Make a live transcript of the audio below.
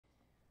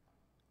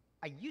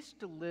I used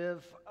to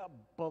live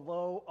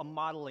below a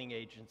modeling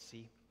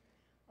agency.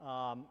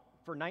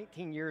 For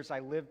 19 years, I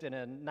lived in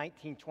a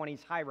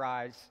 1920s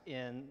high-rise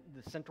in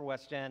the Central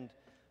West End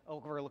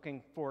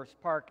overlooking Forest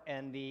Park,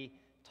 and the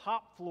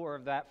top floor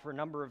of that for a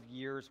number of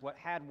years, what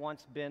had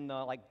once been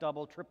like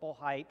double, triple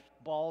height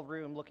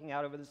ballroom looking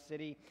out over the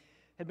city,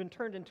 had been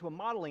turned into a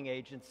modeling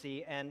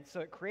agency, and so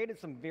it created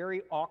some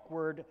very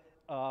awkward,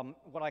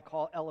 what I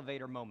call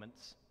elevator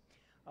moments.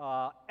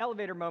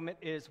 Elevator moment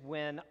is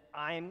when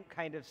I'm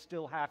kind of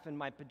still half in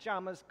my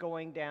pajamas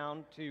going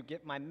down to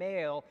get my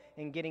mail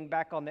and getting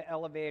back on the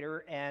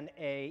elevator, and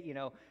a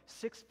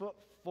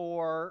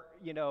 6'4",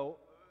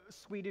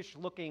 Swedish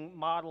looking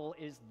model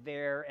is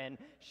there, and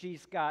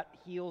she's got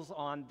heels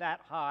on that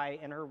high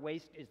and her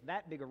waist is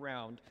that big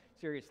around.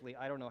 Seriously,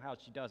 I don't know how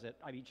she does it.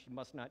 I mean, she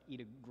must not eat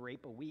a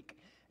grape a week.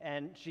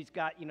 And she's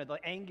got, the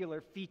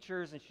angular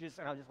features, and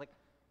I was just like,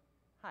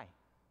 hi.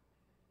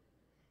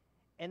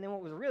 And then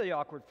what was really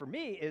awkward for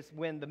me is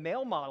when the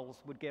male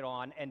models would get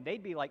on, and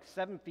they'd be like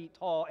 7 feet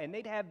tall, and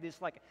they'd have this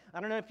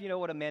I don't know if you know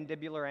what a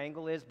mandibular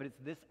angle is, but it's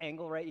this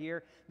angle right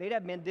here. They'd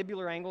have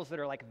mandibular angles that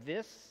are like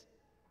this.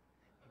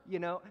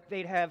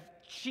 They'd have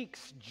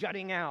cheeks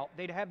jutting out.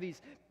 They'd have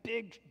these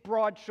big,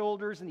 broad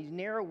shoulders and these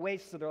narrow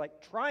waists, so they're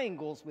like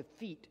triangles with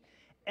feet.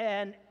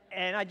 And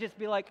I'd just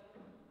be like,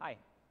 hi.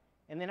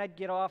 And then I'd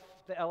get off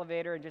the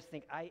elevator and just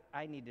think,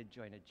 I need to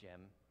join a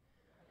gym.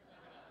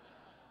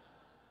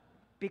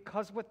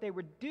 Because what they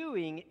were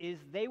doing is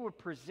they were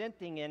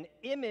presenting an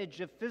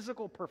image of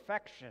physical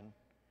perfection.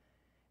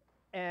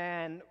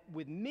 And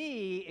with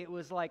me, it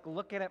was like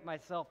looking at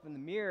myself in the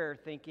mirror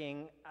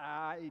thinking,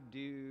 I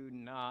do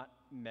not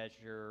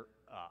measure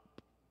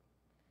up.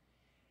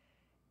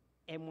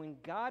 And when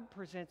God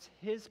presents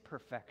His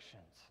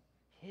perfections,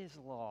 His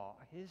law,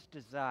 His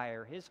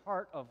desire, His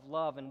heart of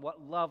love, and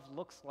what love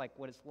looks like,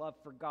 what is love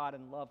for God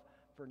and love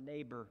for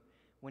neighbor,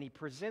 when He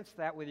presents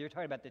that, whether you're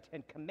talking about the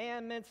Ten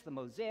Commandments, the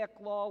Mosaic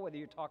Law, whether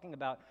you're talking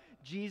about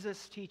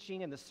Jesus'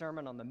 teaching in the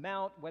Sermon on the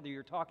Mount, whether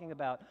you're talking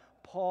about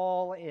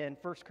Paul in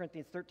 1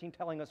 Corinthians 13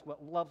 telling us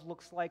what love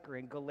looks like, or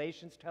in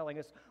Galatians telling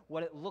us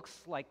what it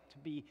looks like to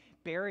be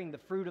bearing the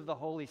fruit of the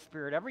Holy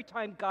Spirit, every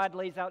time God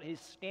lays out His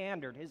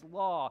standard, His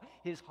law,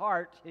 His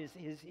heart,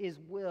 His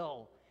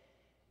will,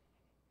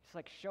 it's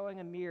like showing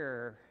a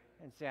mirror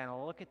and saying,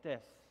 oh, look at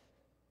this.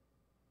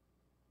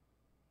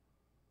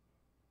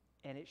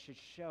 And it should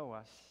show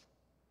us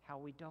how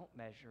we don't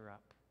measure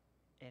up.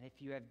 And if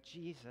you have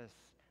Jesus,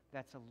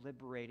 that's a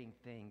liberating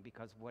thing,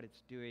 because what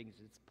it's doing is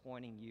it's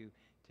pointing you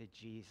to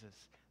Jesus,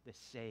 the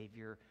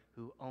Savior,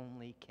 who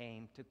only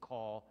came to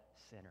call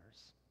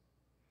sinners.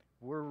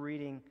 We're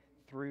reading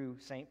through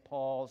St.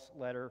 Paul's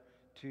letter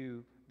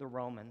to the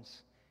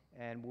Romans,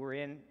 and we're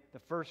in the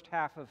first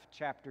half of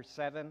chapter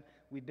 7.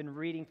 We've been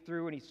reading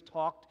through, and he's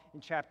talked in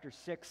chapter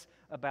 6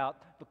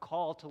 about the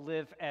call to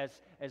live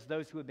as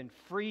those who have been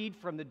freed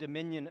from the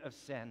dominion of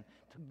sin,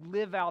 to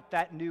live out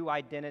that new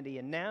identity.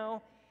 And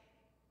now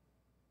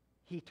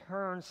he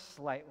turns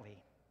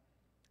slightly,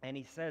 and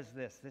he says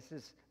this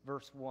is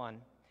verse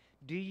 1.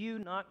 Do you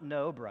not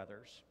know,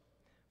 brothers,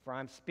 for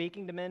I'm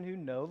speaking to men who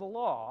know the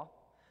law,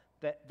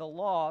 that the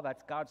law,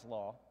 that's God's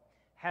law,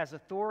 has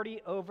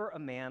authority over a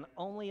man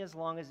only as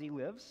long as he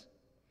lives?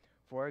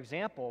 For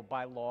example,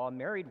 by law, a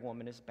married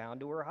woman is bound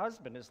to her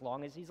husband as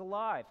long as he's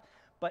alive.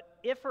 But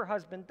if her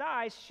husband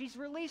dies, she's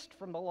released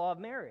from the law of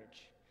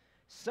marriage.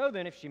 So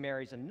then, if she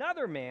marries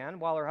another man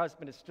while her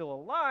husband is still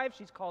alive,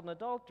 she's called an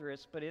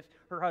adulteress. But if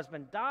her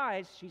husband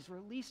dies, she's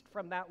released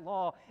from that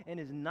law and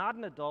is not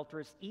an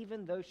adulteress,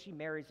 even though she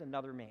marries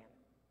another man.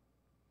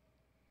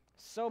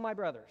 So, my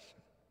brothers,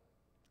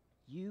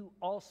 you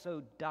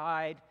also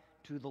died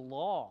to the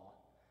law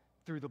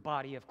through the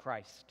body of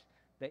Christ,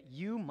 that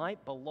you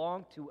might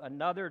belong to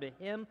another, to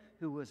Him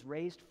who was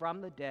raised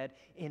from the dead,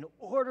 in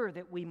order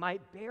that we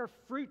might bear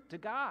fruit to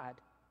God.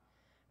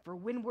 For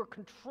when we're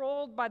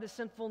controlled by the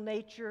sinful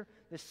nature,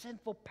 the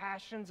sinful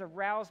passions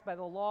aroused by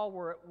the law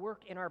were at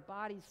work in our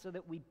bodies so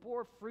that we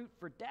bore fruit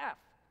for death.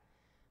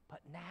 But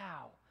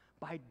now,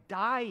 by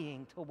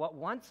dying to what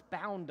once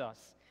bound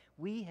us,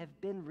 we have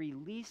been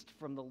released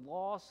from the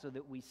law so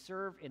that we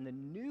serve in the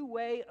new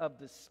way of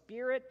the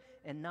Spirit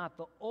and not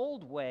the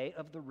old way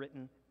of the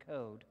written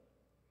code.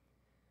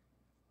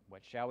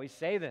 What shall we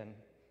say then?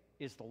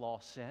 Is the law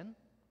sin?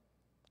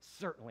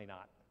 Certainly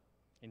not.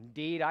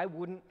 Indeed, I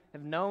wouldn't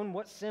have known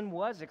what sin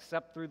was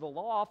except through the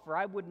law, for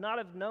I would not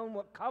have known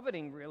what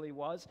coveting really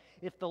was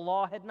if the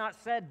law had not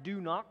said, do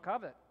not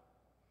covet.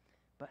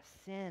 But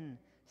sin,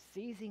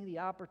 seizing the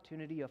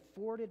opportunity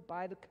afforded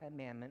by the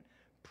commandment,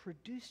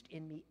 produced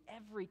in me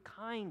every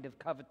kind of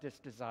covetous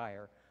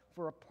desire.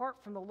 For apart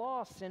from the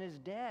law, sin is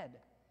dead.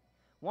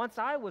 Once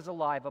I was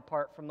alive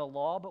apart from the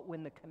law, but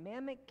when the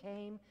commandment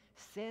came,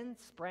 sin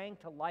sprang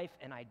to life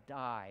and I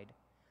died.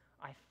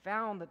 I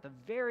found that the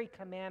very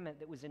commandment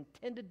that was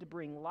intended to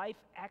bring life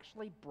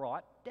actually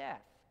brought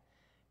death,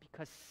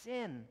 because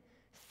sin,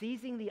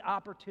 seizing the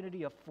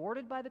opportunity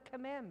afforded by the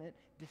commandment,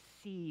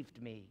 deceived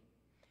me,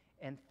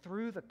 and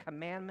through the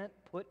commandment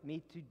put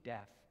me to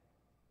death.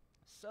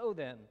 So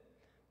then,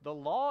 The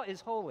law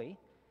is holy.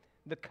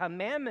 The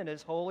commandment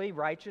is holy,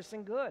 righteous,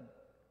 and good.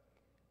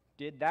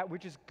 Did that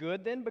which is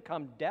good then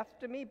become death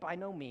to me? By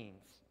no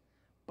means.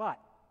 But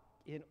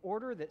in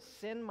order that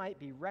sin might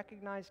be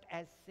recognized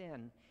as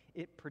sin,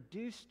 it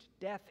produced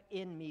death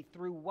in me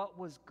through what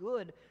was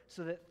good,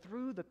 so that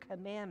through the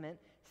commandment,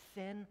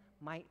 sin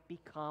might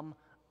become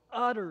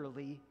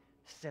utterly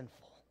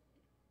sinful.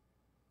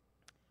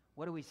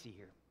 What do we see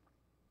here?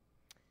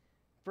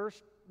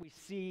 First, we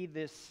see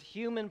this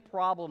human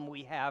problem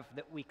we have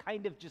that we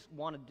kind of just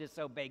want to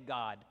disobey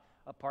God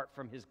apart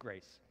from His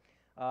grace.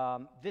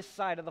 This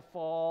side of the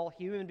fall,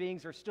 human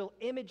beings are still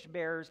image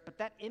bearers, but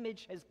that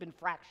image has been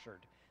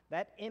fractured.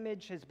 That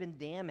image has been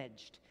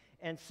damaged.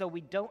 And so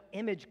we don't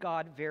image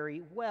God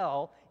very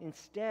well.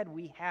 Instead,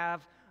 we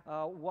have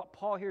what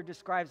Paul here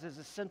describes as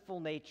a sinful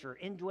nature,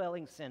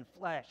 indwelling sin,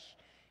 flesh.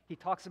 He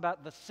talks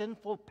about the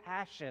sinful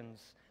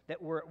passions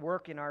that were at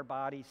work in our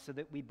bodies so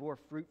that we bore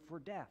fruit for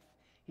death.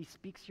 He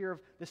speaks here of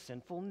the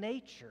sinful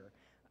nature.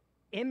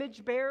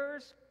 Image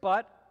bearers,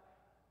 but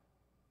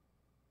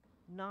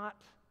not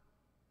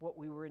what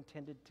we were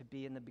intended to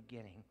be in the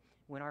beginning.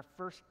 When our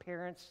first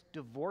parents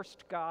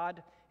divorced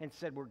God and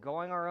said we're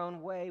going our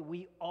own way,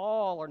 we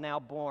all are now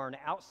born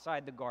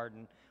outside the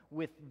garden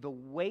with the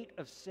weight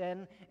of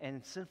sin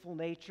and sinful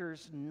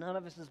natures. None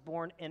of us is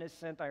born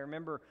innocent. I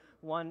remember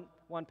one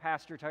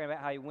pastor talking about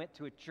how he went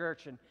to a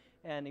church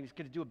and he was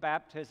going to do a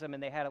baptism,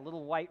 and they had a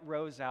little white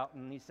rose out,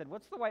 and he said,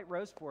 "What's the white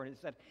rose for?" And he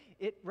said,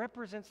 "It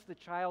represents the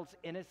child's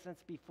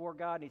innocence before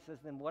God." And he says,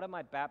 "Then what am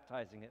I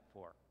baptizing it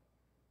for?"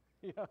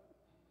 Yeah.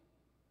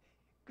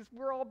 Because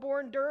we're all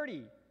born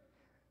dirty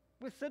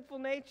with sinful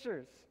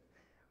natures.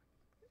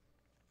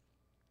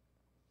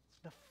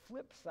 The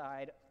flip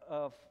side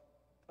of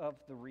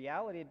the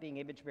reality of being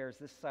image bearers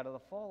this side of the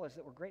fall is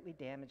that we're greatly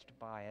damaged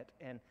by it.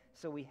 And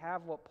so we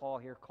have what Paul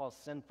here calls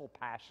sinful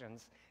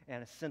passions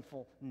and a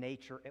sinful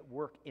nature at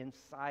work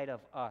inside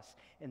of us.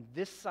 And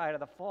this side of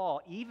the fall,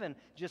 even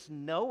just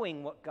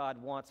knowing what God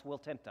wants will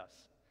tempt us.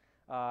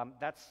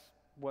 That's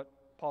what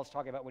Paul's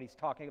talking about when he's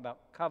talking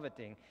about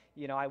coveting.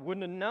 You know, I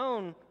wouldn't have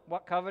known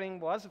what coveting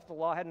was if the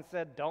law hadn't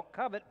said don't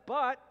covet,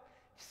 but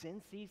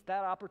sin seized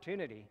that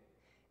opportunity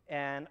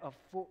and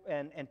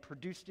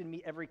produced in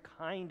me every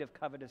kind of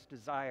covetous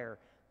desire,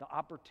 the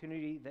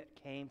opportunity that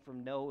came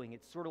from knowing.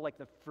 It's sort of like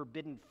the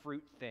forbidden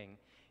fruit thing.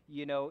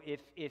 You know,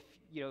 if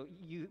you know,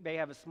 you may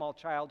have a small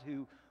child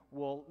who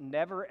will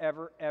never,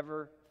 ever,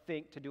 ever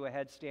think to do a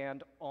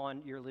headstand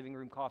on your living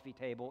room coffee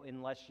table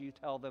unless you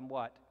tell them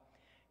what?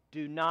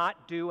 Do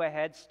not do a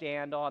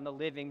headstand on the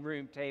living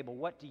room table.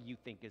 What do you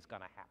think is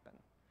going to happen?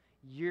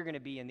 You're going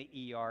to be in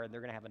the ER and they're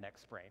going to have a neck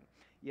sprain.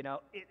 You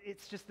know,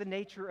 it's just the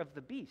nature of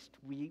the beast.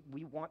 We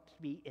want to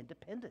be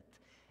independent.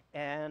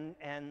 And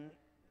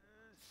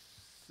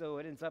so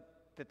it ends up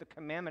that the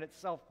commandment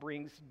itself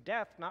brings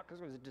death, not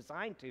because it was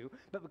designed to,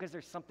 but because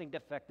there's something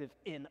defective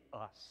in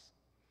us.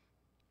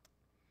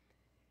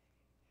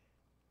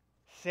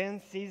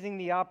 Sin seizing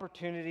the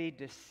opportunity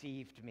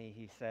deceived me,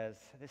 he says.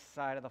 This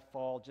side of the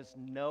fall, just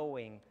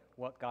knowing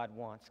what God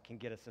wants can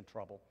get us in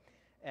trouble.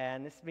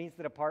 And this means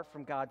that apart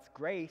from God's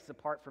grace,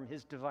 apart from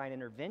His divine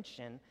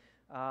intervention,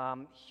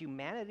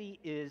 humanity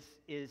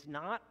is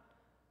not,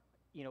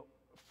 you know,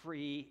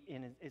 free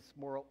in its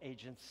moral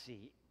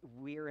agency.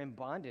 We're in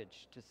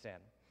bondage to sin.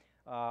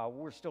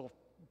 We're still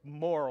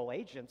moral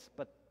agents,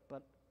 but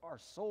our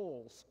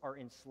souls are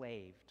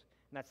enslaved.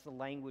 And that's the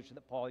language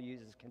that Paul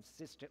uses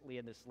consistently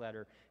in this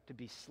letter, to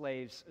be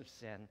slaves of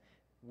sin,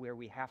 where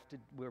we have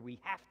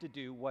to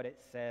do what it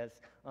says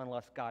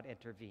unless God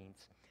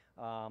intervenes.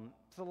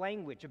 It's the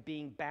language of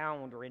being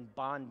bound or in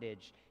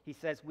bondage. He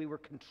says we were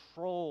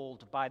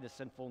controlled by the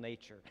sinful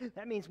nature.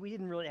 That means we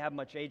didn't really have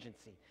much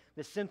agency.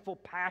 The sinful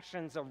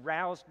passions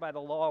aroused by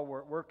the law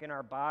were at work in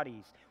our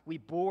bodies. We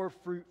bore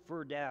fruit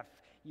for death.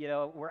 You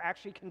know, we're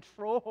actually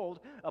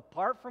controlled,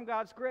 apart from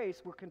God's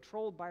grace, we're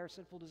controlled by our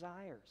sinful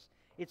desires.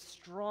 It's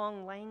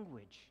strong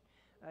language,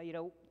 you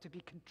know, to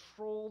be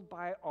controlled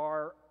by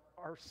our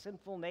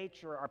sinful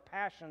nature, our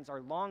passions,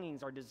 our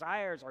longings, our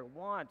desires, our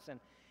wants.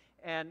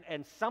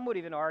 And some would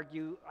even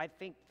argue, I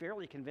think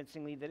fairly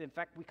convincingly, that in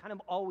fact we kind of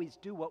always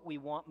do what we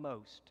want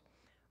most,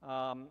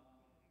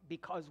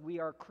 because we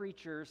are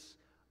creatures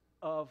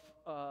of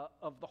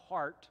the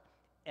heart,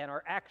 and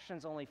our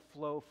actions only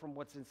flow from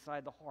what's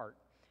inside the heart.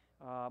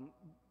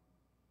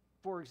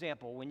 For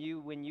example, when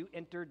you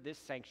entered this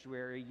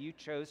sanctuary, you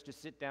chose to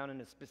sit down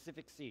in a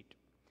specific seat.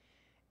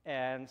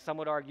 And some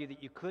would argue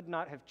that you could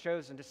not have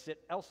chosen to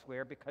sit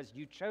elsewhere because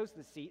you chose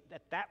the seat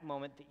at that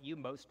moment that you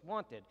most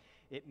wanted.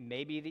 It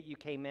may be that you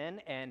came in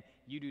and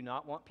you do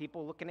not want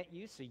people looking at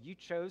you, so you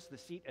chose the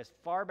seat as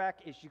far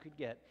back as you could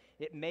get.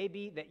 It may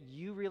be that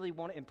you really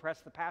want to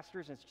impress the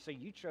pastors, and so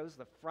you chose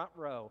the front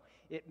row.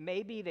 It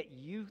may be that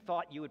you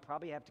thought you would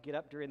probably have to get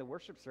up during the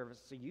worship service,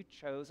 so you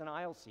chose an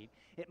aisle seat.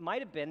 It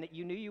might have been that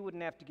you knew you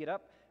wouldn't have to get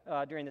up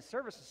during the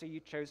service, so you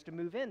chose to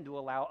move in to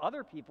allow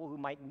other people who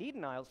might need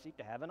an aisle seat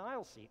to have an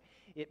aisle seat.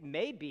 It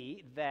may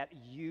be that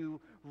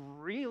you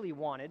really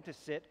wanted to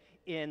sit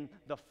in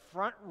the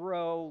front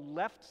row,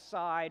 left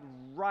side,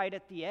 right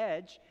at the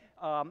edge,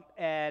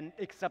 and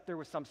except there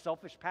was some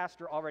selfish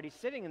pastor already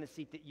sitting in the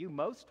seat that you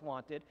most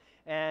wanted,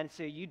 and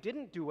so you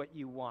didn't do what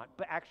you want,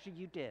 but actually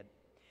you did.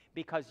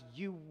 Because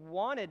you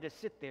wanted to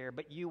sit there,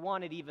 but you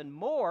wanted even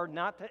more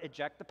not to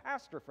eject the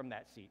pastor from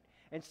that seat.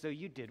 And so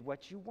you did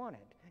what you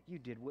wanted. You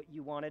did what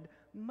you wanted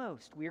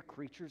most. We are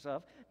creatures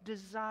of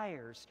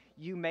desires.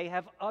 You may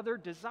have other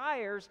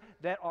desires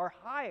that are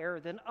higher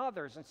than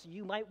others. And so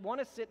you might want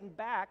to sit in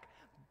back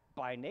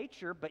by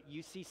nature, but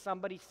you see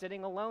somebody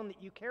sitting alone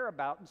that you care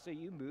about, and so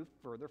you move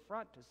further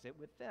front to sit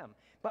with them.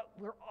 But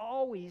we're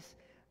always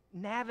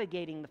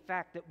navigating the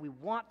fact that we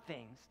want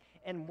things,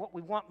 and what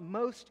we want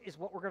most is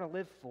what we're going to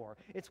live for.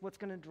 It's what's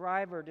going to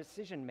drive our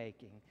decision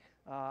making.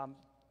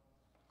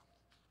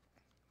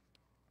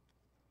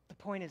 The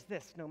point is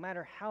this: no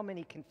matter how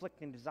many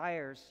conflicting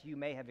desires you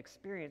may have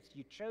experienced,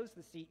 you chose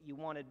the seat you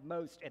wanted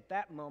most at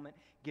that moment,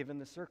 given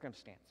the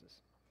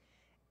circumstances.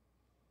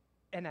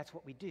 And that's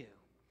what we do.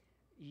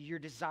 Your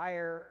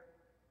desire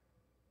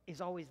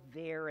is always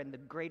there, and the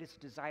greatest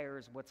desire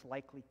is what's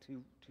likely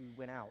to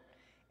win out.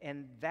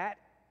 And that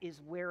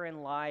is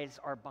wherein lies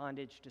our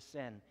bondage to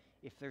sin,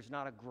 if there's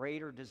not a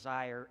greater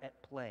desire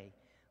at play.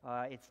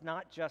 It's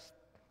not just,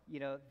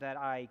 that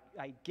I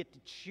get to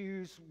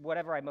choose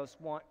whatever I most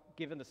want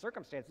given the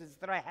circumstances, it's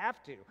that I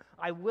have to.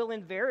 I will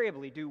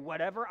invariably do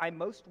whatever I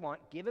most want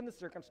given the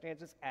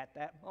circumstances at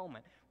that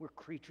moment. We're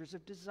creatures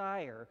of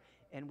desire,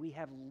 and we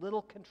have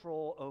little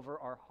control over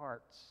our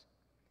hearts.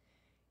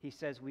 He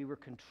says we were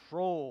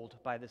controlled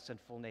by the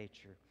sinful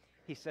nature.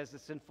 He says the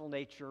sinful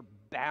nature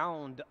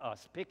bound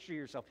us. Picture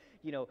yourself,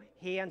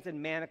 hands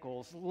in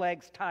manacles,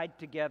 legs tied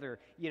together,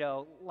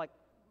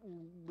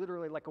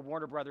 literally like a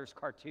Warner Brothers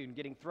cartoon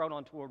getting thrown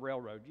onto a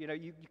railroad.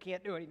 You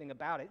can't do anything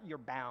about it. You're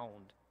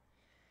bound.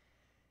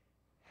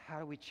 How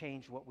do we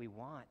change what we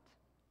want?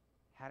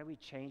 How do we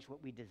change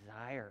what we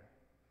desire?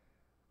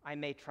 I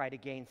may try to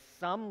gain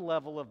some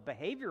level of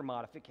behavior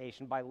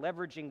modification by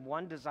leveraging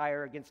one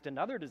desire against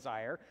another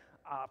desire.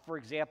 For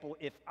example,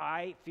 if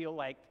I feel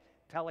like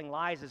telling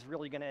lies is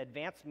really going to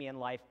advance me in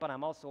life, but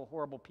I'm also a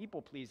horrible people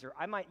pleaser,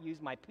 I might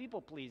use my people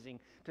pleasing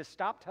to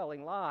stop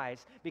telling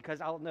lies, because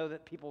I'll know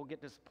that people will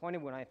get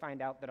disappointed when I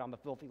find out that I'm a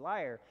filthy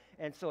liar.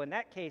 And so in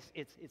that case,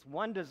 it's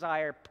one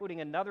desire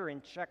putting another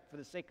in check for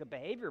the sake of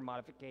behavior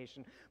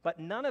modification, but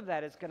none of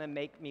that is going to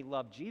make me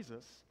love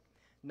Jesus.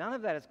 None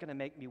of that is going to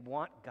make me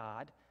want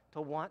God,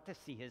 to want to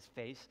see his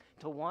face,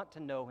 to want to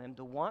know him,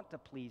 to want to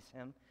please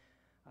him.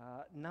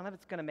 None of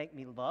it's going to make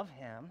me love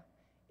him.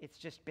 It's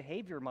just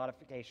behavior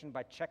modification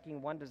by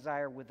checking one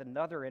desire with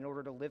another in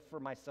order to live for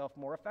myself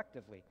more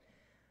effectively.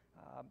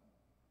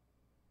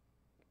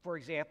 For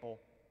example,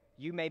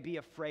 you may be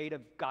afraid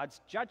of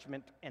God's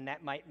judgment, and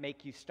that might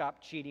make you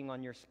stop cheating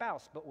on your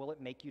spouse, but will it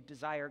make you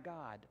desire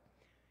God?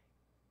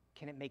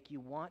 Can it make you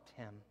want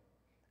him?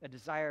 A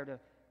desire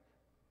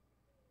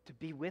to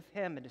be with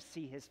him and to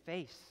see his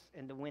face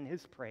and to win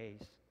his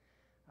praise.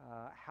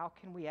 How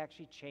can we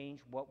actually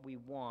change what we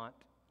want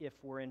if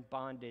we're in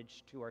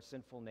bondage to our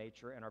sinful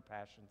nature and our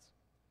passions?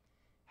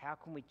 How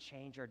can we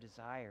change our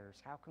desires?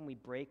 How can we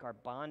break our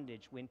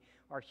bondage when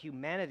our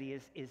humanity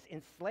is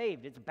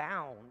enslaved, it's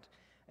bound?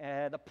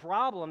 The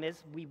problem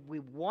is we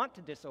want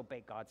to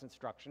disobey God's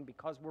instruction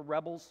because we're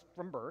rebels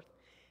from birth,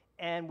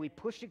 and we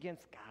push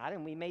against God,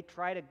 and we may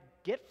try to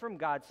get from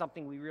God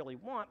something we really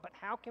want, but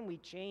how can we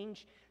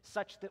change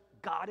such that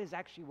God is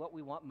actually what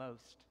we want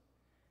most?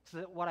 So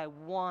that what I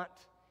want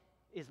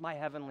is my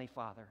Heavenly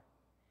Father,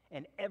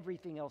 and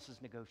everything else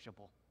is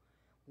negotiable.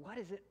 What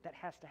is it that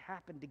has to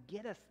happen to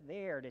get us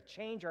there, to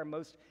change our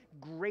most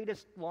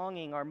greatest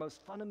longing, our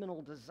most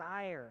fundamental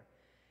desire?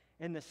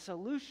 And the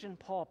solution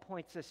Paul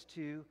points us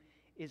to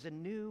is a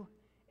new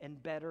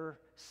and better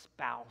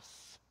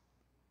spouse.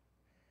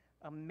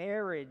 A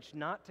marriage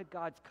not to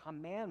God's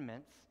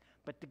commandments,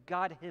 but to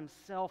God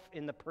himself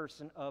in the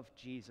person of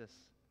Jesus.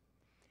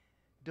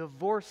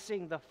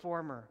 Divorcing the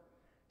former,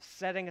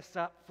 setting us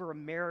up for a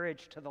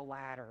marriage to the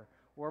latter,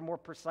 or more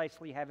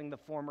precisely, having the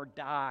former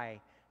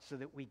die so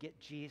that we get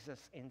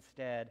Jesus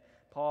instead.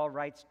 Paul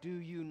writes, "Do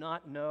you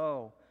not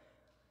know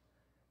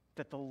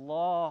that the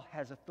law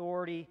has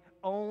authority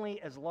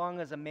only as long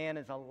as a man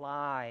is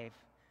alive?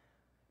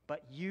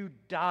 But you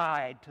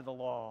died to the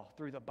law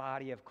through the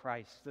body of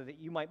Christ, so that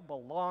you might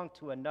belong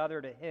to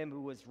another, to him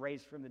who was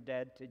raised from the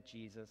dead, to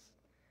Jesus."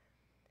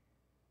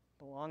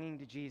 Belonging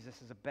to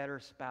Jesus is a better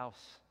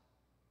spouse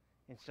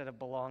instead of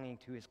belonging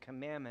to his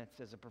commandments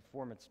as a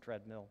performance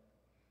treadmill.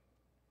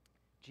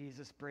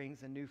 Jesus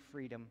brings a new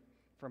freedom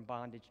from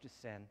bondage to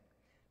sin.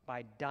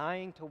 By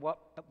dying to what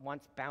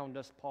once bound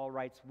us, Paul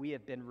writes, we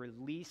have been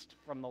released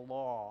from the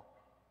law.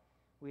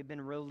 We have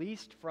been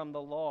released from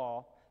the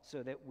law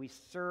so that we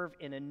serve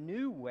in a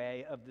new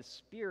way of the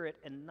Spirit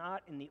and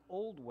not in the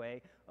old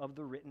way of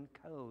the written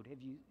code.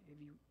 You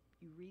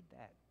read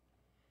that?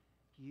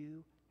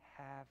 You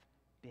have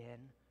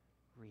been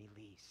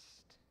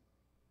released.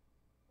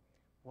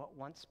 What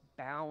once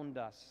bound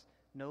us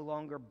no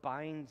longer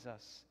binds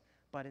us,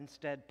 but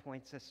instead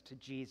points us to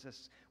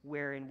Jesus,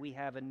 wherein we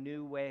have a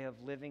new way of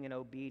living in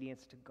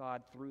obedience to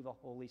God through the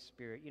Holy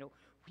Spirit.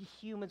 We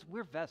humans,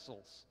 we're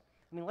vessels.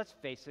 I mean, let's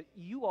face it,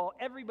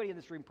 everybody in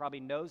this room probably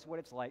knows what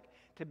it's like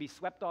to be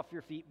swept off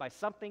your feet by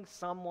something,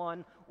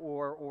 someone,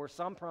 or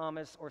some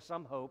promise or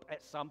some hope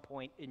at some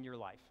point in your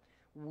life.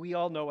 We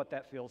all know what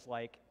that feels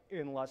like,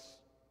 unless,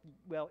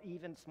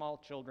 even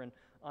small children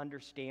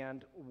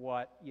understand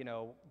what,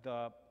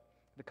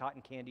 the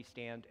cotton candy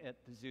stand at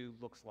the zoo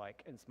looks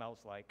like and smells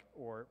like,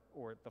 or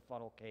the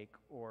funnel cake,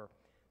 or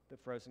the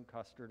frozen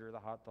custard, or the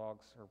hot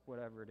dogs, or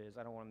whatever it is.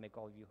 I don't want to make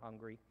all of you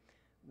hungry,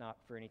 not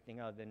for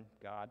anything other than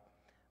God.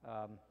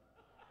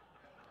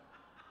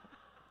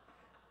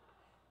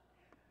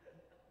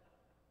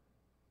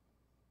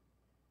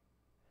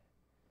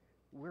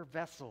 We're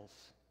vessels.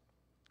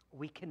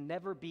 We can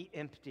never be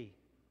empty.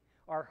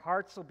 Our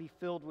hearts will be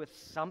filled with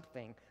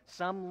something,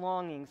 some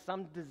longing,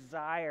 some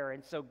desire.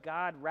 And so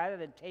God, rather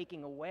than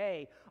taking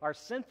away our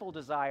sinful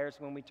desires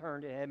when we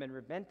turn to Him in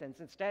repentance,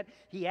 instead,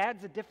 He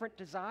adds a different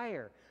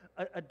desire,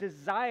 a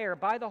desire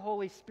by the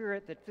Holy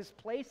Spirit that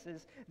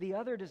displaces the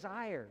other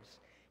desires.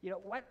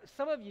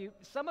 Some of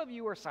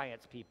you are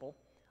science people.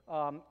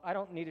 I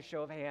don't need a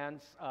show of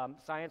hands.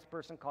 Science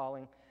person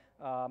calling.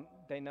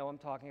 They know I'm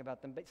talking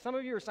about them. But some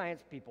of you are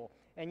science people,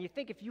 and you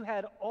think if you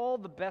had all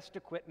the best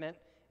equipment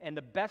and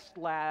the best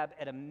lab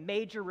at a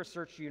major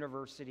research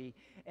university,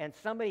 and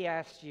somebody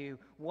asked you,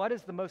 what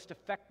is the most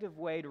effective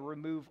way to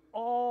remove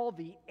all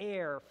the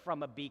air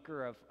from a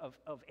beaker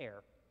of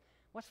air?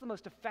 What's the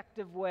most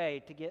effective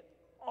way to get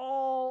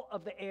all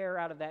of the air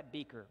out of that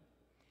beaker?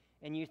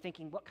 And you're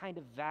thinking, what kind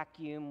of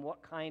vacuum,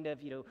 what kind of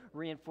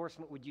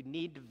reinforcement would you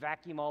need to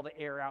vacuum all the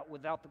air out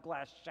without the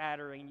glass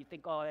shattering? And you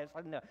think, oh,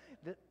 that's no.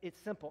 It's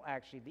simple,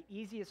 actually. The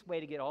easiest way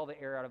to get all the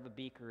air out of a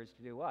beaker is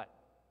to do what?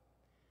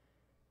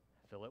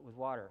 Fill it with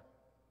water.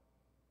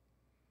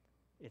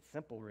 It's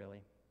simple,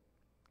 really.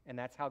 And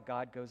that's how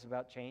God goes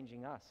about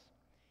changing us.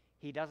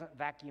 He doesn't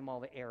vacuum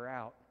all the air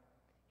out.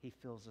 He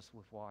fills us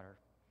with water.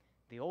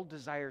 The old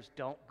desires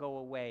don't go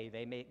away.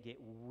 They may get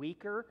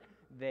weaker.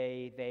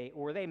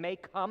 Or they may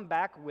come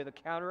back with a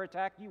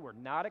counterattack you were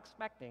not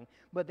expecting,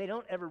 but they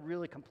don't ever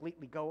really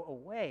completely go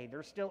away.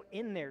 They're still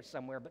in there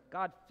somewhere, but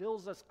God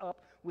fills us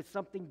up with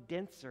something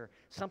denser,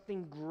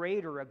 something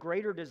greater, a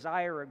greater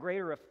desire, a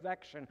greater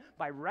affection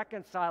by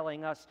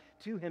reconciling us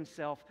to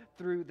Himself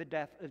through the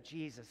death of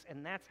Jesus.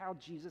 And that's how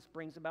Jesus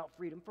brings about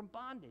freedom from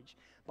bondage,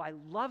 by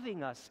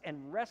loving us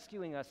and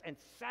rescuing us and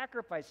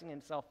sacrificing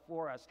Himself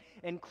for us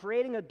and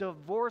creating a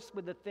divorce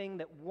with the thing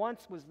that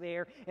once was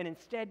there, and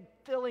instead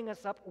filling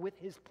us up with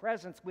His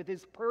presence, with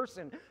His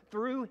person,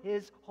 through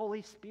His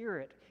Holy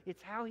Spirit.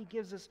 It's how He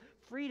gives us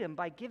freedom,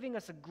 by giving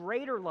us a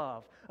greater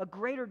love, a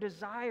greater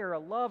desire, a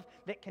love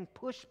that can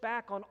push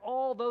back on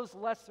all those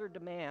lesser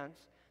demands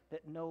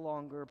that no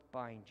longer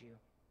bind you.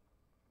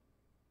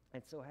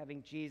 And so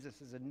having Jesus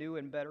as a new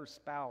and better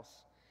spouse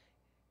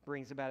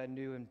brings about a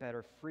new and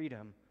better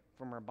freedom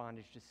from our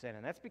bondage to sin.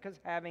 And that's because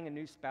having a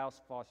new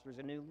spouse fosters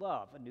a new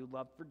love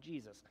for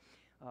Jesus.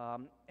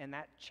 And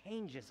that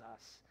changes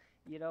us.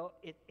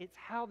 It's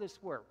how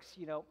this works.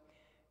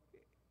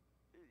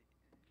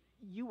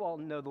 You all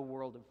know the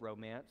world of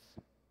romance.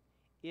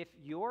 If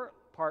your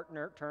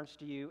partner turns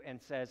to you and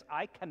says,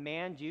 I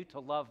command you to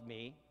love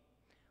me,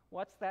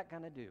 what's that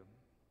going to do?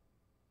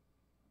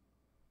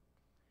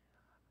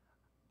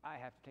 I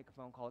have to take a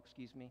phone call,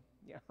 excuse me.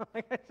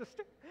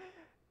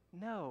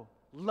 No,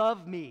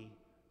 love me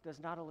does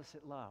not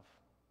elicit love.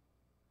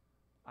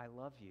 I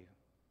love you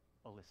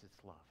elicits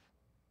love.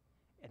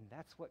 And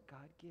that's what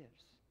God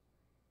gives.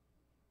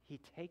 He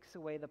takes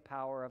away the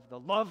power of the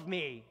love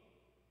me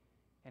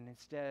and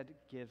instead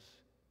gives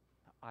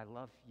I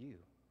love you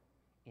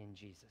in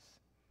Jesus.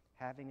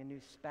 Having a new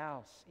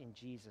spouse in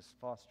Jesus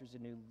fosters a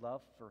new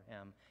love for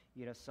Him.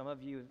 Some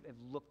of you have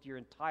looked your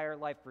entire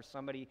life for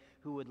somebody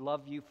who would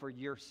love you for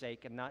your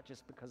sake and not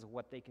just because of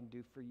what they can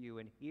do for you.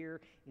 And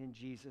here in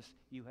Jesus,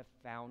 you have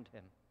found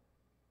Him.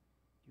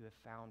 You have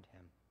found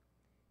Him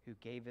who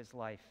gave His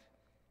life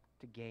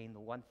to gain the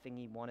one thing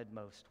He wanted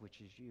most,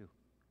 which is you.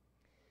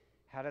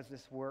 How does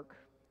this work?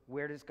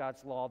 Where does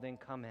God's law then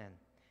come in?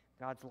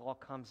 God's law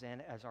comes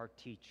in as our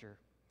teacher.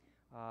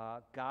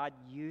 God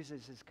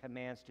uses His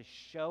commands to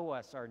show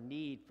us our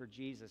need for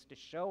Jesus, to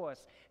show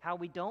us how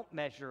we don't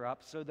measure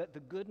up so that the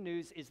good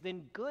news is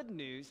then good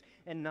news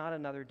and not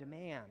another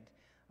demand.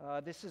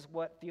 This is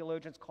what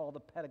theologians call the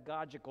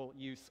pedagogical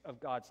use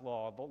of God's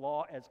law, the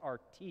law as our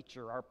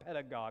teacher, our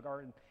pedagogue,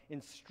 our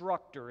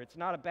instructor. It's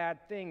not a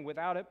bad thing.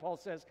 Without it, Paul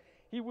says,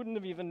 he wouldn't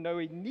have even known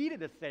he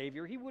needed a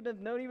Savior. He wouldn't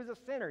have known he was a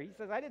sinner. He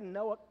says, I didn't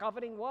know what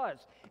coveting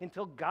was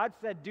until God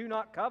said, do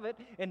not covet.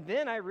 And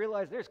then I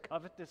realized there's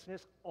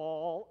covetousness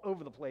all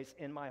over the place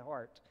in my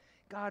heart.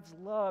 God's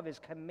love, His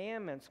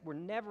commandments, were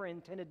never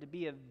intended to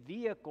be a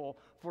vehicle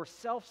for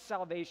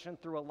self-salvation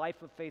through a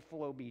life of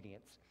faithful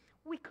obedience.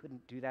 We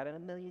couldn't do that in a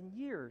million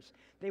years.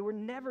 They were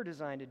never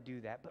designed to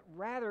do that, but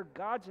rather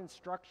God's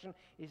instruction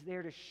is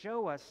there to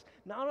show us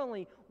not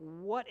only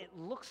what it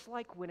looks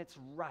like when it's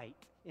right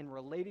in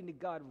relating to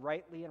God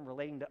rightly and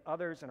relating to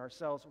others and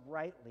ourselves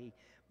rightly,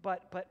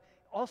 but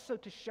also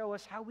to show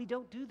us how we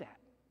don't do that.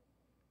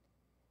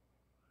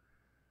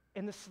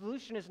 And the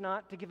solution is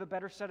not to give a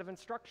better set of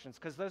instructions,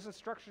 because those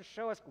instructions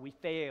show us we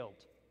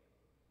failed.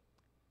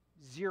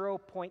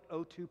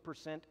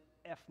 0.02%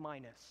 F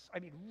minus. I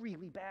mean,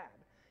 really bad.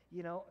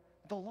 You know,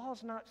 the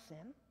law's not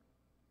sin,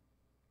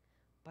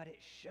 but it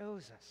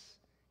shows us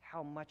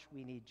how much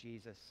we need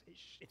Jesus.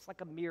 It's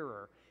like a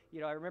mirror. You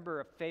know, I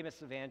remember a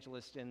famous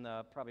evangelist in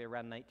probably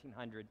around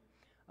 1900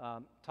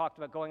 talked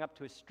about going up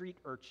to a street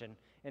urchin,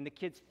 and the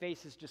kid's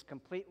face is just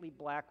completely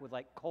black with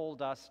like coal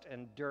dust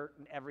and dirt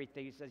and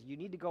everything. He says, "You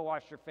need to go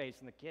wash your face."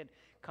 And the kid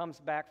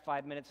comes back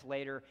 5 minutes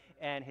later,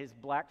 and his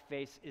black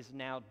face is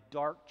now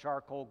dark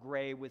charcoal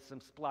gray with some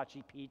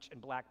splotchy peach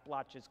and black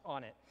blotches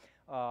on it.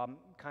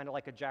 Kind of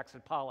like a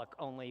Jackson Pollock,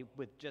 only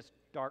with just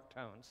dark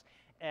tones.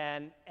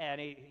 And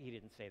he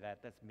didn't say that,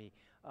 that's me.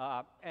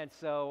 And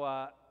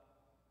so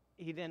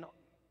he then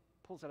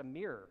pulls out a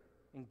mirror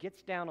and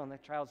gets down on the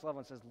child's level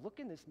and says, "Look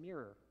in this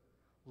mirror.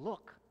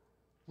 Look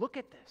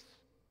at this."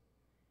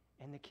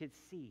 And the kid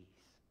sees.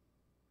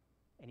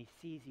 And he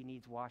sees he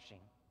needs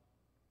washing.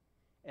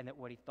 And that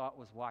what he thought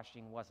was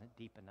washing wasn't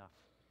deep enough.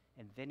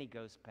 And then he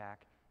goes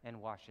back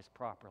and washes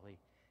properly.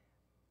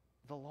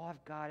 The law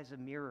of God is a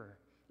mirror.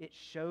 It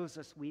shows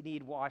us we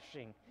need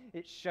washing.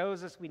 It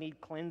shows us we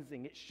need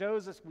cleansing. It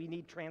shows us we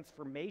need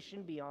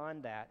transformation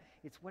beyond that.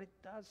 It's what it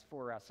does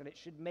for us, and it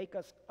should make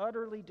us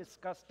utterly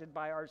disgusted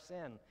by our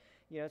sin.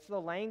 You know, it's the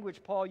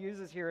language Paul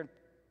uses here, and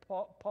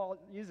Paul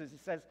uses. He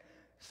says,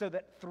 so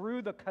that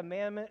through the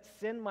commandment,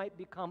 sin might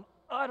become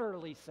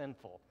utterly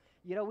sinful.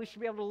 You know, we should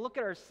be able to look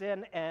at our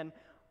sin and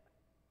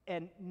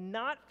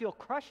not feel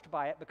crushed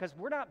by it, because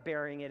we're not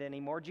bearing it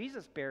anymore.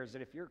 Jesus bears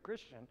it if you're a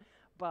Christian.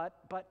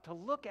 But to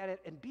look at it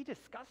and be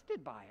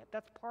disgusted by it.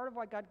 That's part of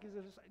why God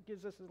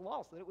gives us his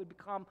law, so that it would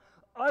become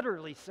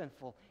utterly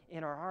sinful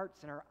in our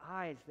hearts and our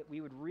eyes, that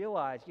we would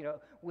realize, you know,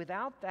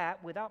 without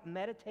that, without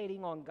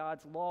meditating on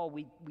God's law,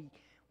 we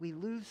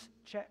lose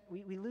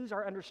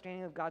our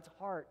understanding of God's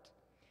heart.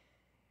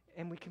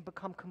 And we can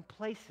become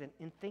complacent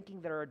in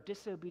thinking that our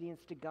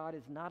disobedience to God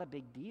is not a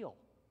big deal.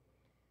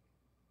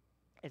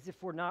 As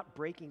if we're not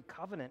breaking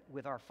covenant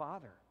with our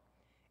Father.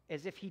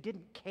 As if he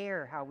didn't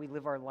care how we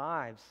live our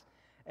lives.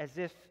 As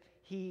if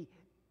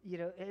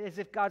as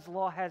if God's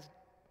law has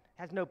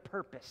no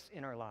purpose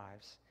in our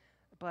lives.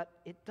 But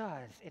it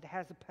does. It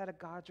has a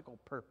pedagogical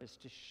purpose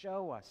to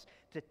show us,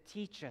 to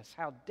teach us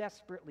how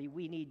desperately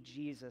we need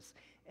Jesus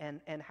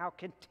and how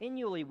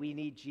continually we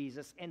need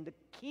Jesus, and to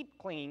keep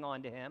clinging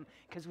on to him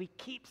because we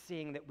keep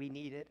seeing that we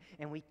need it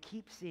and we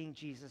keep seeing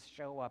Jesus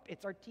show up.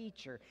 It's our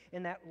teacher.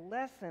 And that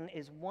lesson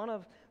is one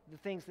of the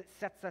things that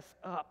sets us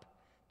up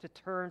to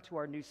turn to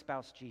our new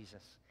spouse,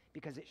 Jesus,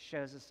 because it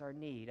shows us our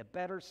need. A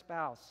better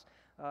spouse,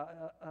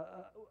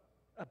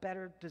 a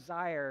better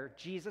desire,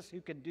 Jesus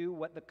who can do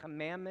what the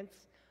commandments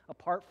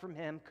apart from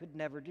him could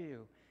never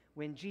do.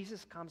 When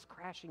Jesus comes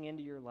crashing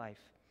into your life,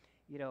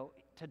 you know,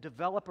 to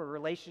develop a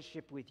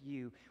relationship with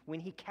you, when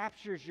he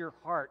captures your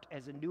heart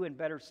as a new and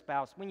better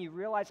spouse, when you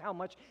realize how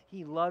much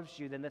he loves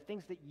you, then the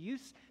things that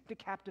used to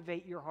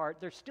captivate your heart,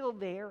 they're still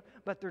there,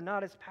 but they're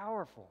not as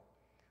powerful.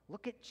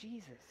 Look at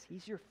Jesus.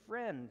 He's your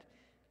friend.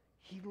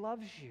 He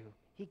loves you.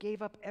 He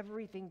gave up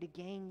everything to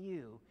gain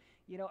you.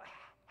 You know,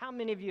 how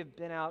many of you have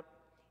been out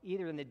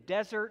either in the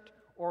desert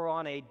or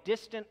on a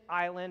distant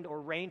island or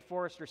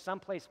rainforest or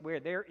someplace where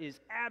there is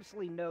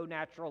absolutely no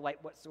natural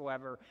light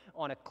whatsoever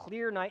on a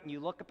clear night, and you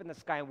look up in the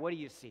sky and what do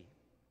you see?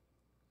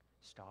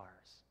 Stars.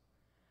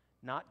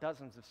 Not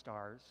dozens of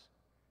stars,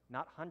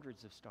 not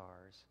hundreds of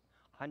stars,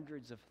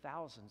 hundreds of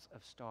thousands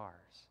of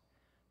stars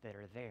that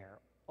are there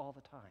all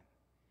the time.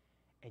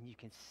 And you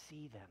can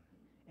see them,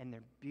 and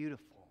they're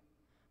beautiful.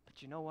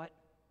 But you know what?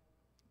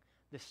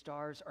 The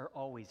stars are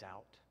always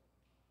out.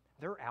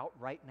 They're out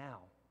right now.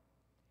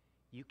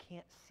 You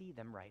can't see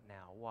them right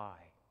now. Why?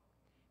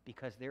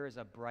 Because there is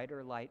a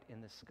brighter light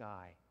in the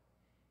sky.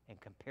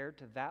 And compared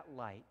to that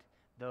light,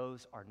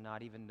 those are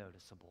not even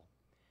noticeable.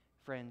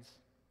 Friends,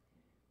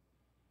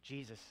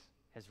 Jesus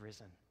has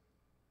risen,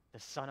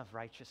 the Son of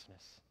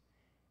Righteousness.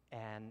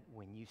 And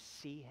when you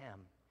see him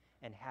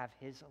and have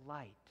his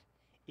light,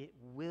 it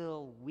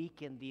will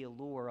weaken the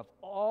allure of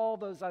all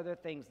those other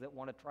things that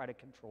want to try to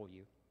control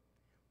you.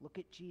 Look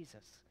at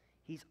Jesus.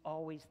 He's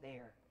always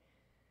there.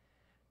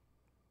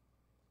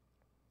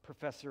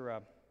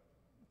 Professor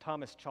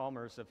Thomas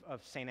Chalmers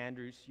of St.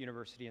 Andrews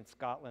University in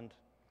Scotland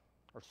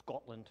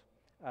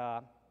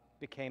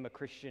became a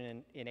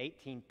Christian in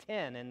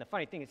 1810. And the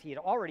funny thing is he had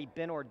already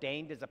been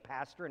ordained as a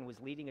pastor and was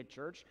leading a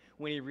church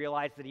when he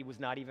realized that he was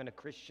not even a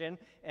Christian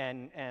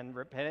and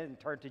repented and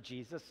turned to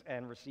Jesus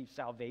and received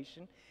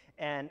salvation.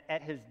 And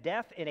at his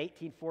death in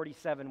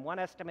 1847, one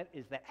estimate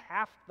is that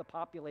half the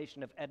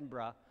population of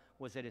Edinburgh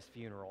was at his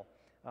funeral.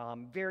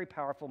 Very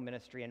powerful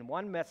ministry. And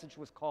one message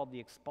was called The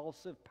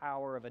Expulsive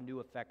Power of a New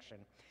Affection.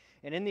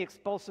 And in The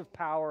Expulsive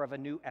Power of a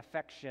New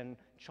Affection,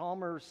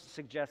 Chalmers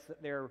suggests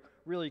that there are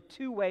really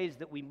two ways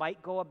that we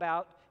might go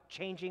about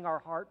changing our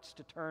hearts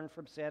to turn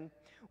from sin.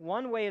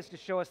 One way is to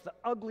show us the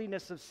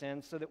ugliness of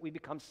sin so that we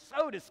become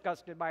so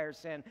disgusted by our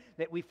sin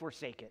that we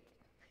forsake it.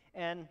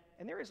 And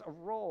there is a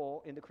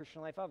role in the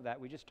Christian life of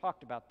that. We just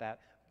talked about that.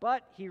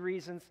 But, he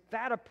reasons,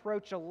 that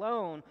approach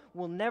alone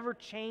will never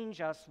change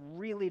us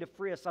really to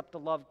free us up to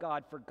love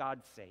God for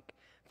God's sake.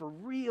 For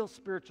real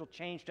spiritual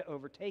change to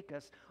overtake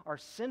us, our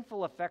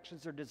sinful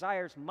affections or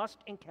desires must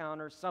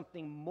encounter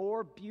something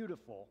more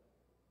beautiful,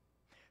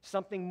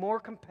 something more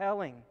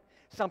compelling,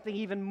 something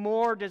even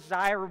more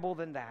desirable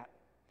than that.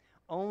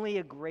 Only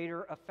a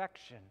greater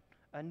affection,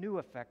 a new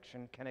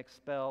affection, can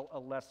expel a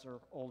lesser,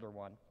 older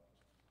one.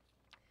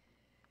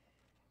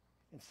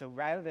 And so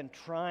rather than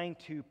trying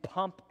to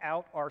pump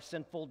out our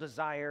sinful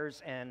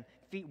desires and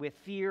with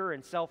fear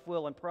and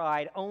self-will and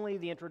pride, only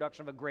the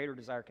introduction of a greater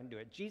desire can do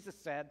it. Jesus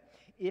said,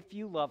 if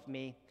you love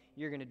me,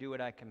 you're going to do what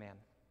I command.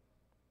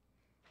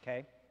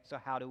 Okay? So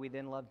how do we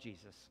then love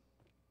Jesus?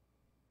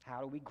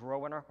 How do we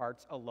grow in our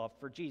hearts a love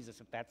for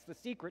Jesus, if that's the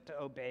secret to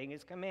obeying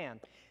his command?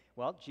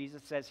 Well,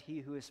 Jesus says,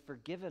 he who is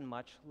forgiven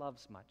much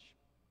loves much.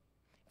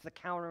 It's the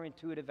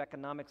counterintuitive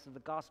economics of the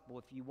gospel.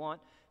 If you want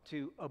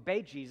to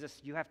obey Jesus,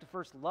 you have to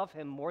first love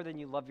him more than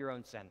you love your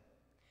own sin.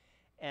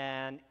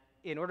 And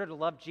in order to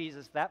love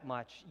Jesus that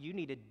much, you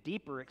need a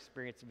deeper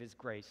experience of his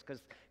grace.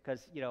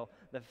 Because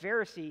the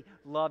Pharisee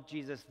loved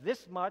Jesus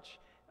this much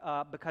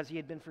because he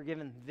had been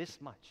forgiven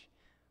this much.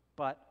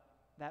 But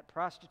that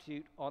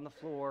prostitute on the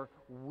floor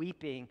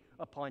weeping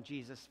upon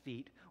Jesus'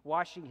 feet,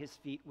 washing his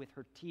feet with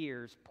her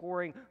tears,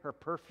 pouring her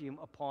perfume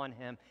upon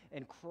him,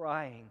 and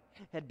crying,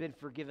 had been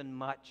forgiven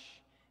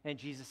much. And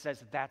Jesus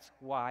says that's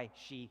why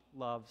she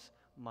loves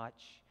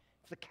much.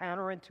 It's the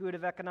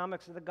counterintuitive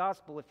economics of the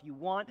gospel. If you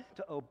want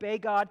to obey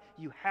God,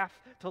 you have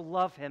to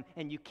love him,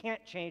 and you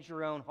can't change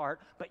your own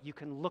heart, but you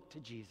can look to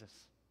Jesus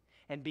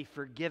and be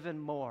forgiven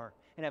more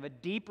and have a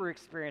deeper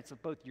experience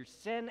of both your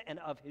sin and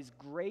of his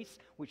grace,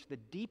 which the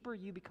deeper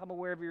you become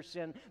aware of your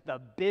sin,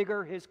 the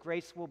bigger his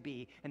grace will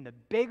be. And the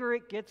bigger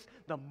it gets,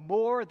 the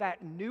more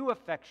that new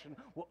affection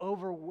will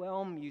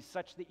overwhelm you,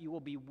 such that you will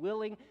be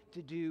willing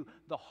to do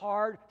the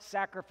hard,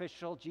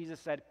 sacrificial, Jesus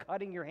said,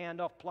 cutting your hand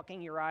off,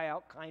 plucking your eye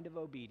out kind of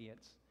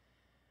obedience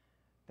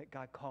that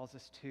God calls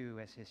us to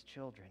as his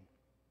children.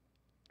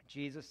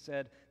 Jesus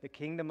said, the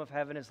kingdom of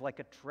heaven is like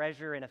a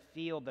treasure in a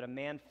field that a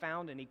man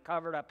found and he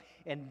covered up.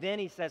 And then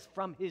he says,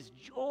 from his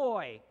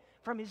joy,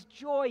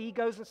 he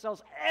goes and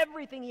sells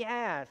everything he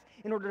has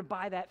in order to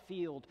buy that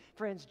field.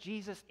 Friends,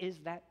 Jesus is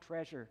that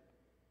treasure.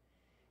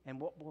 And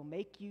what will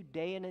make you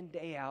day in and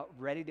day out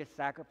ready to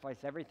sacrifice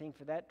everything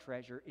for that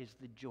treasure is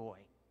the joy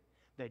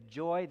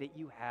that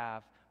you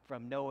have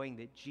from knowing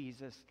that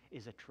Jesus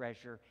is a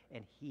treasure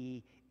and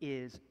he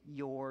is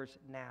yours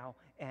now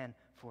and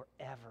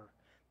forever.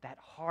 That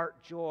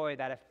heart joy,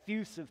 that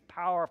effusive,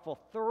 powerful,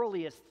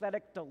 thoroughly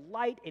aesthetic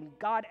delight in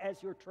God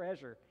as your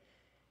treasure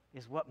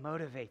is what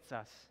motivates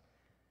us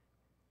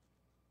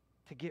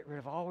to get rid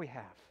of all we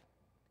have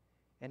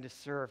and to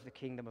serve the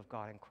kingdom of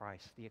God in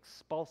Christ. The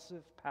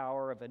expulsive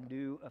power of a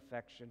new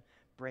affection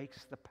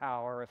breaks the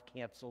power of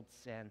canceled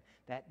sin.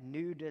 That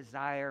new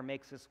desire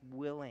makes us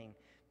willing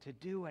to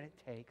do what it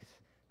takes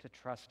to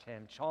trust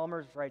him.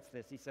 Chalmers writes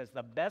this. He says,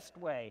 the best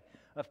way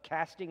of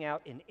casting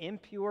out an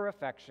impure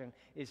affection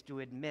is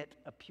to admit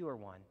a pure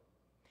one,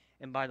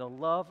 and by the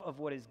love of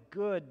what is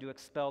good to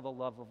expel the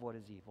love of what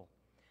is evil.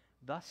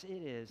 Thus it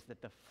is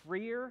that the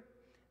freer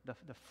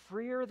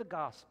the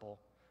gospel,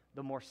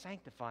 the more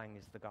sanctifying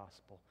is the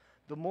gospel.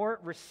 The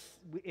more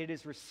it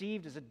is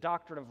received as a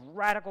doctrine of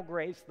radical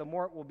grace, the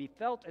more it will be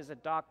felt as a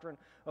doctrine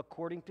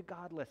according to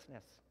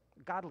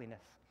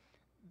godliness.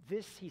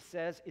 This, he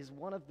says, is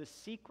one of the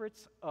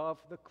secrets of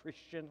the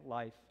Christian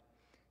life.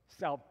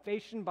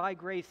 Salvation by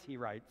grace, he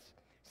writes.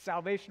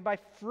 Salvation by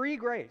free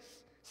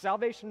grace.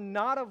 Salvation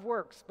not of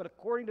works, but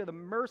according to the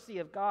mercy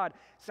of God.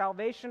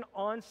 Salvation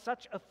on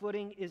such a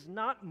footing is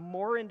not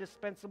more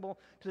indispensable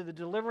to the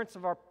deliverance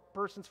of our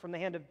persons from the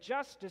hand of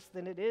justice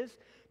than it is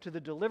to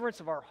the deliverance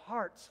of our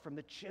hearts from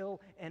the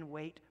chill and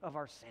weight of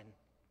our sin.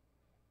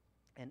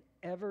 And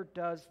ever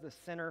does the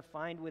sinner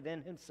find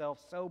within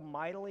himself so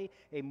mightily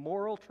a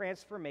moral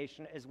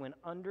transformation as when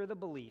under the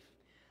belief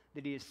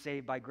that he is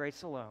saved by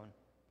grace alone,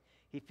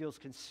 he feels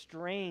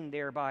constrained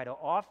thereby to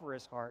offer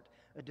his heart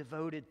a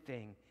devoted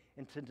thing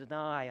and to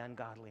deny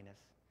ungodliness.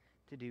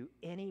 To do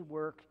any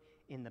work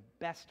in the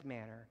best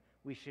manner,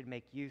 we should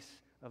make use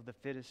of the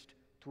fittest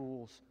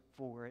tools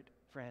for it.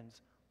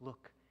 Friends,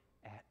 look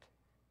at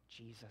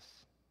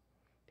Jesus,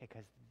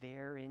 because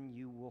therein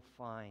you will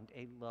find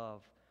a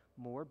love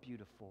more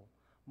beautiful,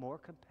 more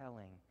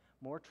compelling,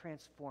 more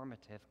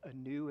transformative, a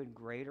new and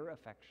greater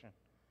affection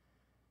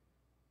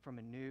from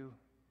a new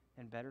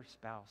and better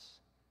spouse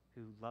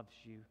who loves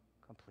you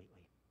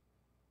completely.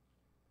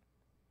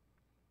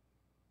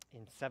 In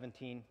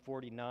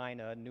 1749,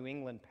 a New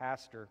England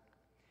pastor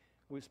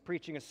was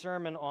preaching a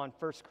sermon on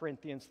 1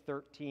 Corinthians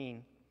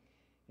 13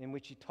 in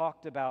which he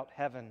talked about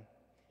heaven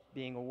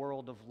being a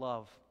world of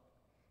love.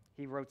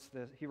 He wrote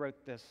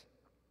this: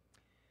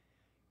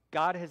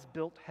 God has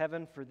built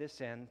heaven for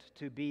this end,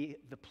 to be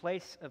the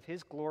place of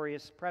his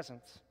glorious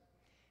presence.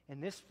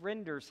 And this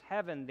renders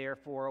heaven,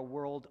 therefore, a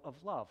world of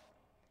love.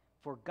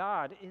 For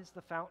God is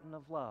the fountain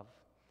of love,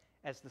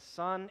 as the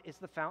sun is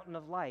the fountain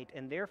of light,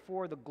 and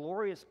therefore the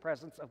glorious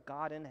presence of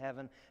God in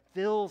heaven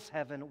fills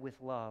heaven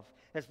with love,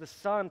 as the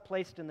sun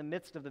placed in the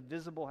midst of the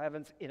visible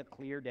heavens in a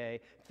clear day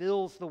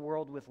fills the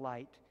world with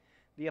light.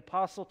 The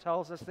apostle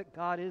tells us that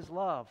God is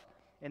love,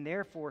 and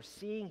therefore,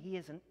 seeing he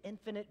is an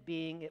infinite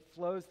being, it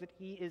flows that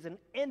he is an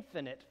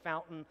infinite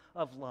fountain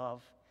of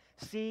love.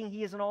 Seeing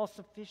he is an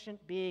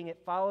all-sufficient being,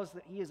 it follows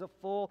that he is a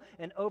full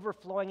and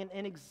overflowing and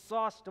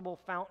inexhaustible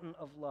fountain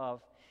of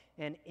love.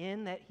 And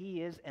in that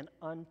he is an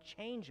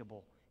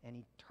unchangeable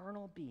and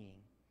eternal being,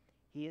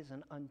 he is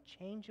an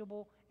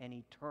unchangeable and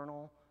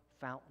eternal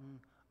fountain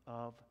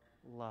of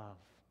love.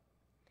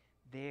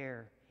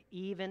 There,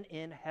 even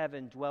in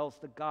heaven, dwells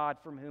the God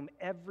from whom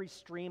every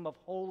stream of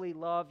holy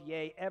love,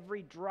 yea,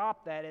 every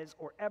drop that is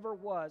or ever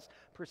was,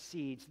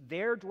 proceeds.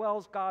 There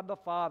dwells God the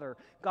Father,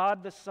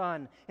 God the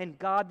Son, and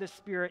God the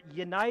Spirit,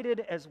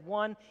 united as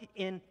one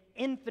in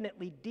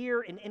infinitely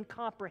dear and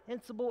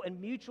incomprehensible and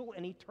mutual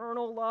and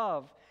eternal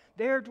love.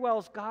 There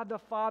dwells God the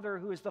Father,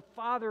 who is the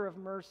Father of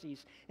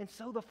mercies, and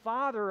so the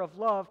Father of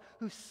love,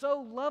 who so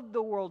loved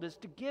the world as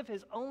to give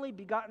his only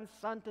begotten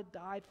Son to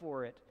die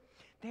for it.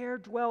 There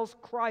dwells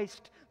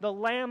Christ, the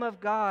Lamb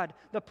of God,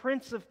 the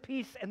Prince of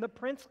Peace and the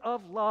Prince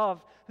of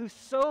Love, who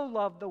so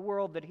loved the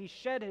world that he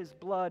shed his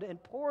blood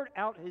and poured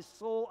out his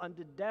soul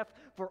unto death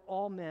for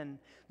all men.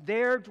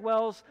 There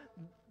dwells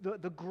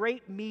the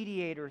great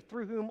mediator,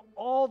 through whom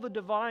all the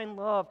divine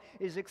love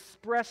is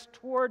expressed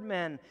toward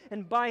men,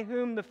 and by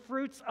whom the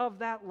fruits of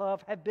that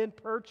love have been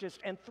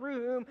purchased, and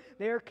through whom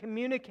they are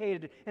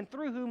communicated, and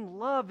through whom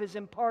love is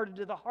imparted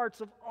to the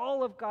hearts of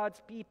all of God's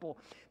people.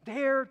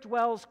 There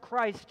dwells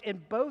Christ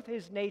in both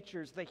his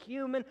natures, the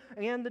human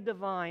and the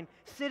divine,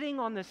 sitting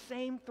on the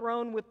same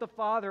throne with the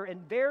Father,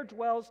 and there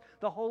dwells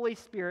the Holy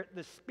Spirit,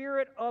 the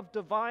Spirit of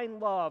divine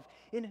love,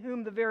 in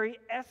whom the very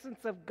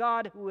essence of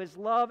God, who is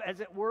love, as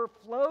it were,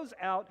 flows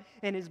out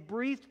and is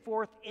breathed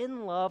forth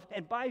in love,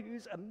 and by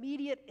whose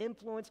immediate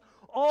influence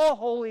all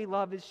holy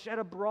love is shed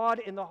abroad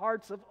in the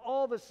hearts of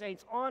all the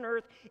saints on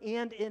earth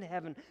and in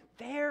heaven.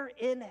 There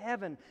in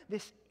heaven,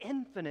 this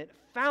infinite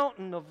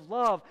fountain of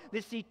love,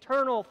 this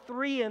eternal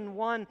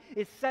three-in-one,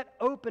 is set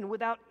open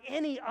without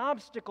any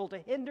obstacle to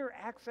hinder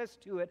access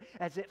to it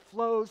as it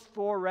flows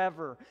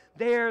forever.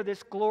 There,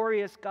 this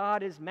glorious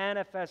God is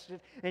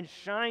manifested and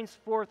shines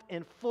forth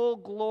in full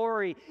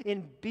glory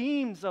in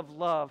beams of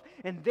love.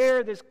 And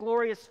there, this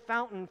glorious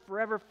fountain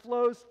forever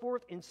flows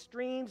forth in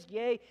streams,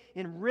 yea,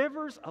 in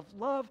rivers of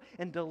love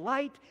and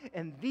delight.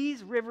 And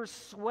these rivers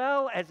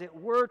swell, as it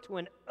were, to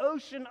an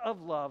ocean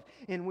of love,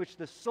 in which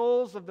the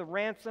souls of the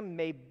ransom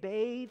may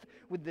bathe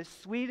with the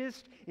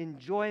sweetest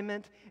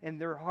enjoyment, and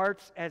their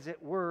hearts, as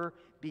it were,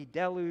 be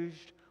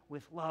deluged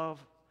with love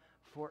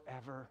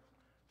forever.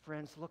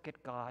 Friends, look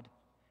at God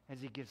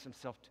as he gives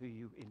himself to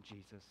you in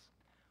Jesus.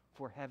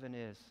 For heaven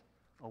is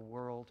a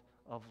world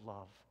of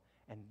love,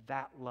 and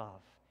that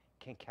love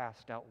can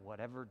cast out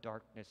whatever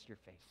darkness you're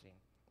facing.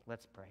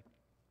 Let's pray.